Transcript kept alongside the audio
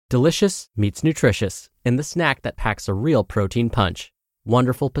Delicious meets nutritious in the snack that packs a real protein punch.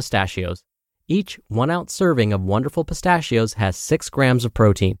 Wonderful Pistachios. Each 1-ounce serving of Wonderful Pistachios has 6 grams of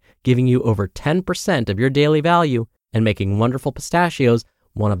protein, giving you over 10% of your daily value and making Wonderful Pistachios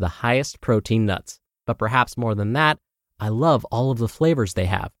one of the highest protein nuts. But perhaps more than that, I love all of the flavors they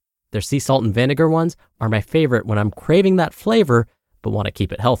have. Their sea salt and vinegar ones are my favorite when I'm craving that flavor but want to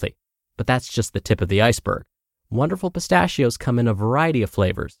keep it healthy. But that's just the tip of the iceberg. Wonderful Pistachios come in a variety of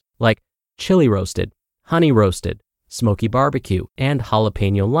flavors, like chili roasted, honey roasted, smoky barbecue, and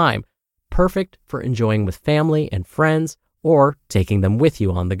jalapeno lime, perfect for enjoying with family and friends or taking them with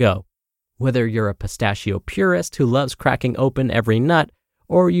you on the go. Whether you're a pistachio purist who loves cracking open every nut,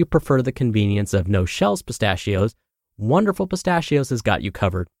 or you prefer the convenience of no-shells pistachios, Wonderful Pistachios has got you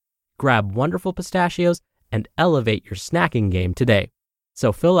covered. Grab Wonderful Pistachios and elevate your snacking game today.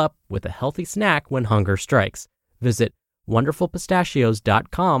 So fill up with a healthy snack when hunger strikes. Visit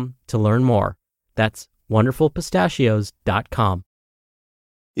wonderfulpistachios.com to learn more. That's wonderfulpistachios.com.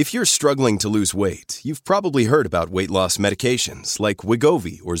 If you're struggling to lose weight, you've probably heard about weight loss medications like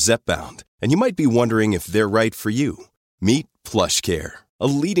Wegovy or Zepbound, and you might be wondering if they're right for you. Meet PlushCare, a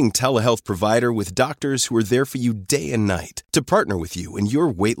leading telehealth provider with doctors who are there for you day and night to partner with you in your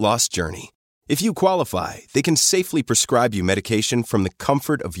weight loss journey. If you qualify, they can safely prescribe you medication from the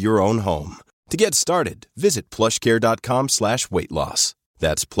comfort of your own home. To get started, visit plushcare.com/weightloss.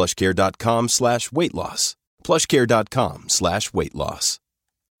 That's plushcare.com/weightloss. plushcare.com/weightloss.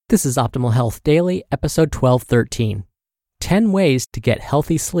 This is Optimal Health Daily, episode 1213. 10 Ways to Get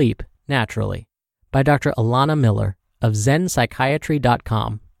Healthy Sleep Naturally, by Dr. Elana Miller of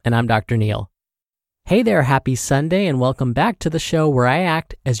ZenPsychiatry.com, and I'm Dr. Neil. Hey there, happy Sunday, and welcome back to the show where I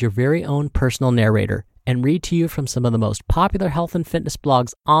act as your very own personal narrator and read to you from some of the most popular health and fitness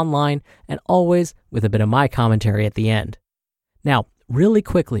blogs online, and always with a bit of my commentary at the end. Now, really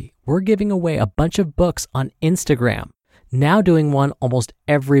quickly, we're giving away a bunch of books on Instagram, now doing one almost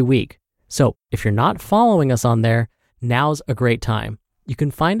every week. So if you're not following us on there, now's a great time. You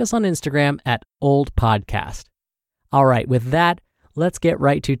can find us on Instagram at Old Podcast. All right, with that, let's get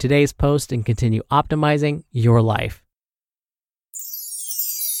right to today's post and continue optimizing your life.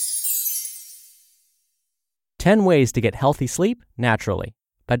 10 Ways to Get Healthy Sleep Naturally,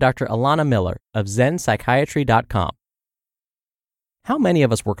 by Dr. Elana Miller of ZenPsychiatry.com. How many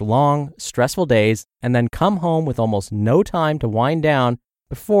of us work long, stressful days and then come home with almost no time to wind down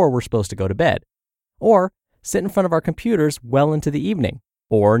before we're supposed to go to bed? Or sit in front of our computers well into the evening?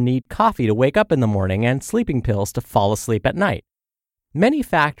 Or need coffee to wake up in the morning and sleeping pills to fall asleep at night? Many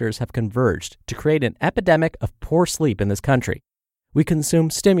factors have converged to create an epidemic of poor sleep in this country. We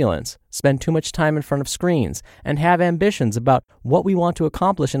consume stimulants, spend too much time in front of screens, and have ambitions about what we want to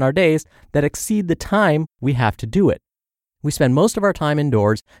accomplish in our days that exceed the time we have to do it. We spend most of our time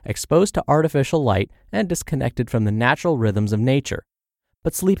indoors, exposed to artificial light and disconnected from the natural rhythms of nature.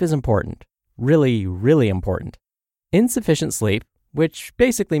 But sleep is important. Really, really important. Insufficient sleep, which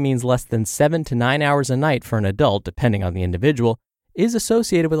basically means less than 7 to 9 hours a night for an adult, depending on the individual, is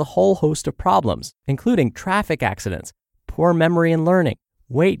associated with a whole host of problems, including traffic accidents, poor memory and learning,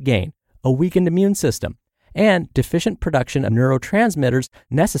 weight gain, a weakened immune system, and deficient production of neurotransmitters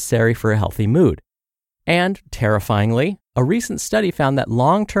necessary for a healthy mood. And, terrifyingly, a recent study found that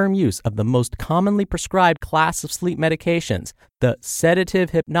long-term use of the most commonly prescribed class of sleep medications, the sedative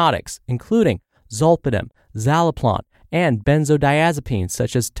hypnotics, including zolpidem, zaleplon, and benzodiazepines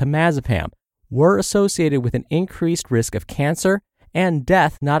such as temazepam, were associated with an increased risk of cancer and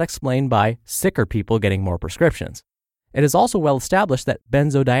death not explained by sicker people getting more prescriptions. It is also well established that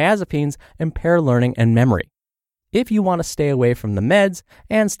benzodiazepines impair learning and memory. If you want to stay away from the meds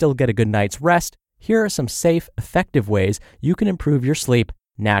and still get a good night's rest, here are some safe, effective ways you can improve your sleep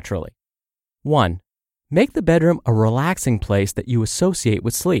naturally. 1. Make the bedroom a relaxing place that you associate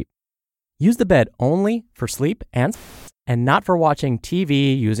with sleep. Use the bed only for sleep and not for watching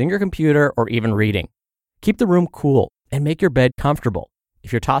TV, using your computer, or even reading. Keep the room cool and make your bed comfortable.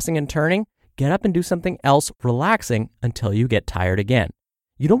 If you're tossing and turning, get up and do something else relaxing until you get tired again.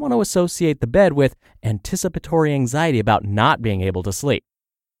 You don't want to associate the bed with anticipatory anxiety about not being able to sleep.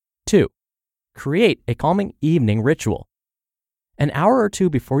 2. Create a calming evening ritual. An hour or two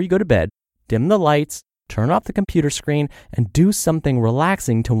before you go to bed, dim the lights, turn off the computer screen, and do something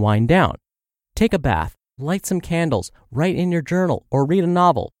relaxing to wind down. Take a bath, light some candles, write in your journal, or read a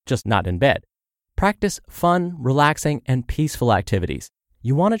novel, just not in bed. Practice fun, relaxing, and peaceful activities.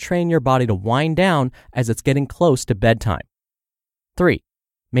 You want to train your body to wind down as it's getting close to bedtime. 3.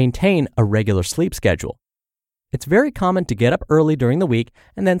 Maintain a regular sleep schedule. It's very common to get up early during the week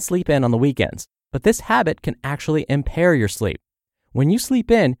and then sleep in on the weekends, but this habit can actually impair your sleep. When you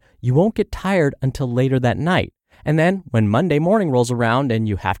sleep in, you won't get tired until later that night. And then when Monday morning rolls around and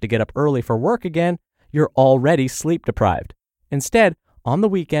you have to get up early for work again, you're already sleep deprived. Instead, on the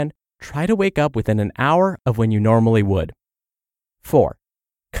weekend, try to wake up within an hour of when you normally would. 4.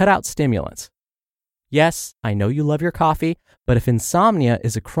 Cut out stimulants. Yes, I know you love your coffee, but if insomnia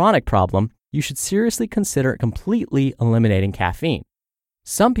is a chronic problem, you should seriously consider completely eliminating caffeine.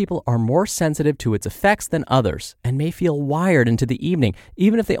 Some people are more sensitive to its effects than others and may feel wired into the evening,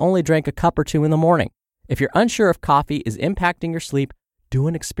 even if they only drank a cup or two in the morning. If you're unsure if coffee is impacting your sleep, do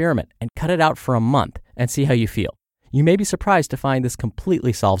an experiment and cut it out for a month and see how you feel. You may be surprised to find this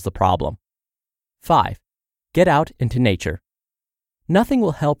completely solves the problem. 5. Get out into nature. Nothing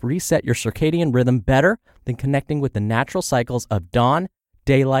will help reset your circadian rhythm better than connecting with the natural cycles of dawn,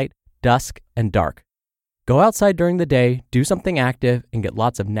 daylight, dusk, and dark. Go outside during the day, do something active, and get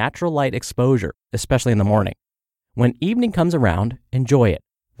lots of natural light exposure, especially in the morning. When evening comes around, enjoy it.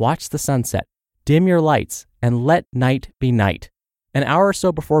 Watch the sunset, dim your lights, and let night be night. An hour or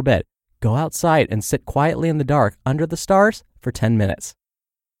so before bed, go outside and sit quietly in the dark under the stars for 10 minutes.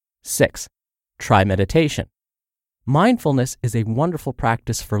 6. Try meditation. Mindfulness is a wonderful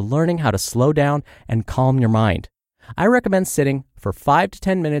practice for learning how to slow down and calm your mind. I recommend sitting for 5 to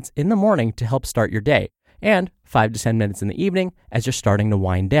 10 minutes in the morning to help start your day, and 5 to 10 minutes in the evening as you're starting to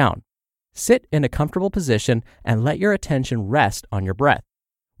wind down. Sit in a comfortable position and let your attention rest on your breath.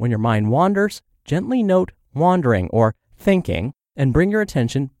 When your mind wanders, gently note wandering or thinking and bring your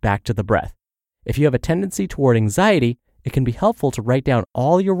attention back to the breath. If you have a tendency toward anxiety, it can be helpful to write down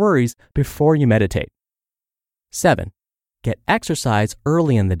all your worries before you meditate. 7. Get exercise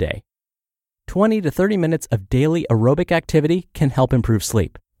early in the day. 20 to 30 minutes of daily aerobic activity can help improve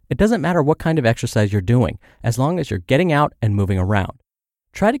sleep. It doesn't matter what kind of exercise you're doing, as long as you're getting out and moving around.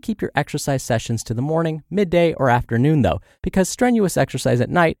 Try to keep your exercise sessions to the morning, midday, or afternoon though, because strenuous exercise at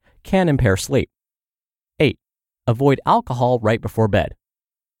night can impair sleep. 8. Avoid alcohol right before bed.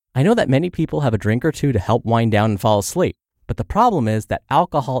 I know that many people have a drink or two to help wind down and fall asleep, but the problem is that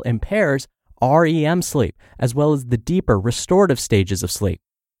alcohol impairs REM sleep, as well as the deeper restorative stages of sleep.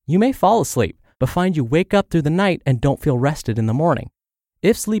 You may fall asleep, but find you wake up through the night and don't feel rested in the morning.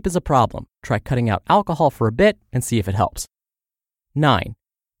 If sleep is a problem, try cutting out alcohol for a bit and see if it helps. 9.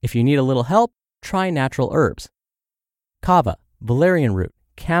 If you need a little help, try natural herbs. Kava, valerian root,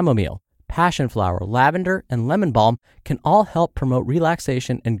 chamomile, passion flower, lavender, and lemon balm can all help promote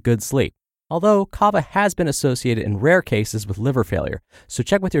relaxation and good sleep. Although kava has been associated in rare cases with liver failure, so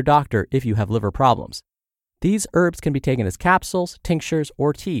check with your doctor if you have liver problems. These herbs can be taken as capsules, tinctures,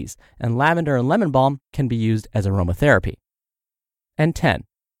 or teas, and lavender and lemon balm can be used as aromatherapy. And 10.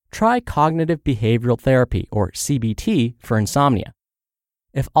 Try cognitive behavioral therapy, or CBT, for insomnia.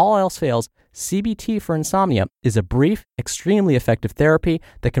 If all else fails, CBT for insomnia is a brief, extremely effective therapy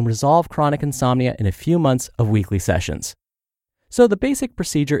that can resolve chronic insomnia in a few months of weekly sessions. So the basic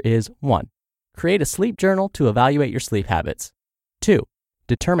procedure is 1. Create a sleep journal to evaluate your sleep habits. 2.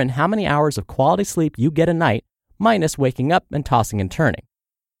 Determine how many hours of quality sleep you get a night, minus waking up and tossing and turning.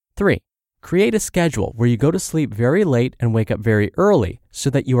 3. Create a schedule where you go to sleep very late and wake up very early so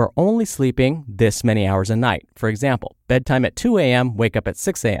that you are only sleeping this many hours a night. For example, bedtime at 2 a.m., wake up at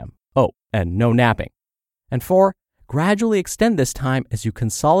 6 a.m. Oh, and no napping. And 4. Gradually extend this time as you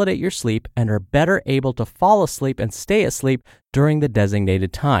consolidate your sleep and are better able to fall asleep and stay asleep during the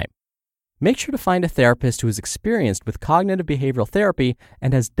designated time. Make sure to find a therapist who is experienced with cognitive behavioral therapy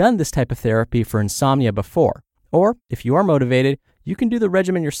and has done this type of therapy for insomnia before. Or, if you are motivated, you can do the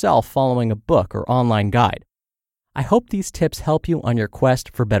regimen yourself following a book or online guide. I hope these tips help you on your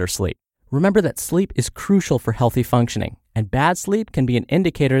quest for better sleep. Remember that sleep is crucial for healthy functioning, and bad sleep can be an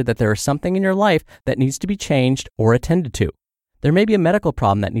indicator that there is something in your life that needs to be changed or attended to. There may be a medical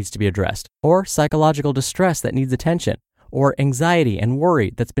problem that needs to be addressed, or psychological distress that needs attention, or anxiety and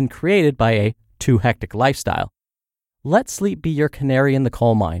worry that's been created by a too hectic lifestyle. Let sleep be your canary in the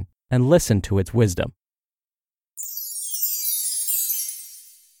coal mine and listen to its wisdom.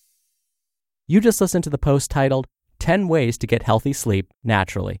 You just listened to the post titled 10 Ways to Get Healthy Sleep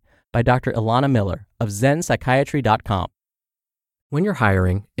Naturally by Dr. Elana Miller of ZenPsychiatry.com. When you're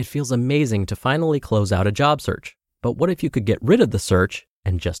hiring, it feels amazing to finally close out a job search. But what if you could get rid of the search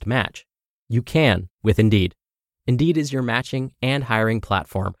and just match? You can with Indeed. Indeed is your matching and hiring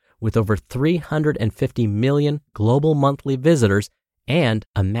platform with over 350 million global monthly visitors and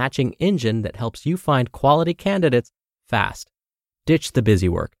a matching engine that helps you find quality candidates fast. Ditch the busy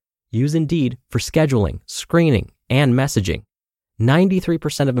work. Use Indeed for scheduling, screening, and messaging.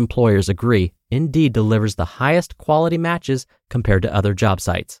 93% of employers agree Indeed delivers the highest quality matches compared to other job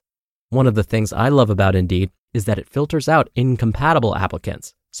sites. One of the things I love about Indeed is that it filters out incompatible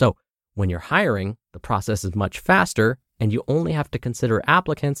applicants. So when you're hiring, the process is much faster and you only have to consider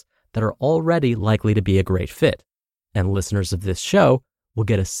applicants that are already likely to be a great fit. And listeners of this show will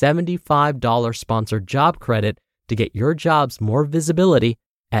get a $75 sponsored job credit to get your jobs more visibility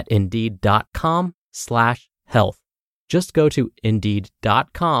at Indeed.com/health. Just go to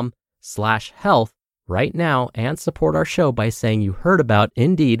Indeed.com/health right now and support our show by saying you heard about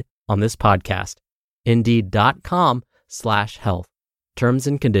Indeed on this podcast. Indeed.com/health. Terms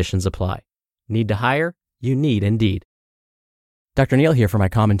and conditions apply. Need to hire? You need Indeed. Dr. Neil here for my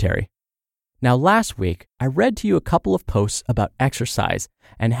commentary. Now, last week, I read to you a couple of posts about exercise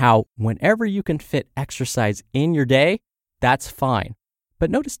and how whenever you can fit exercise in your day, that's fine.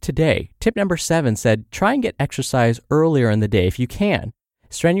 But notice today, tip number 7 said, try and get exercise earlier in the day if you can.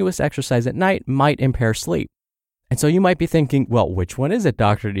 Strenuous exercise at night might impair sleep. And so you might be thinking, well, which one is it,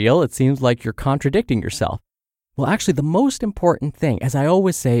 Dr. Neil? It seems like you're contradicting yourself. Well, actually, the most important thing, as I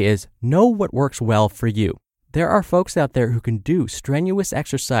always say, is know what works well for you. There are folks out there who can do strenuous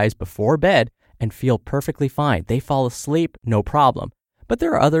exercise before bed and feel perfectly fine. They fall asleep, no problem. But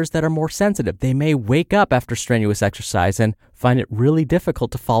there are others that are more sensitive. They may wake up after strenuous exercise and find it really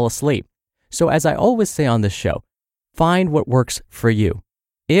difficult to fall asleep. So as I always say on this show, find what works for you.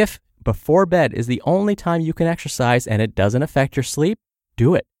 If before bed is the only time you can exercise and it doesn't affect your sleep,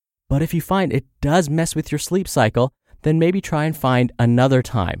 do it. But if you find it does mess with your sleep cycle, then maybe try and find another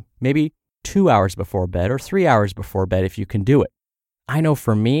time, maybe 2 hours before bed or 3 hours before bed if you can do it. I know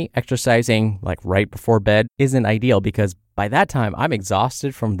for me, exercising like right before bed isn't ideal because by that time I'm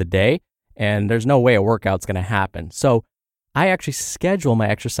exhausted from the day and there's no way a workout's going to happen. So I actually schedule my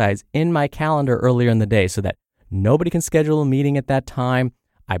exercise in my calendar earlier in the day so that nobody can schedule a meeting at that time.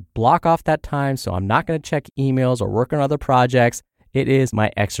 I block off that time so I'm not going to check emails or work on other projects. It is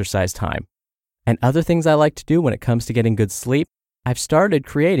my exercise time. And other things I like to do when it comes to getting good sleep, I've started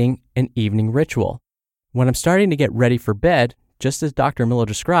creating an evening ritual. When I'm starting to get ready for bed, just as Dr. Miller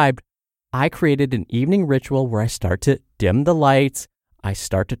described, I created an evening ritual where I start to dim the lights, I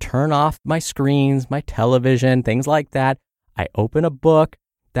start to turn off my screens, my television, things like that. I open a book.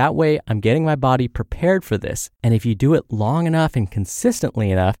 That way I'm getting my body prepared for this. And if you do it long enough and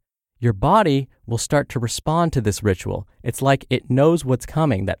consistently enough, your body will start to respond to this ritual. It's like it knows what's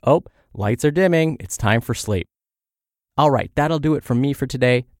coming, that, oh, lights are dimming, it's time for sleep. All right, that'll do it from me for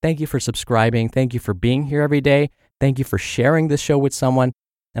today. Thank you for subscribing. Thank you for being here every day. Thank you for sharing this show with someone.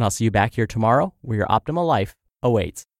 And I'll see you back here tomorrow where your optimal life awaits.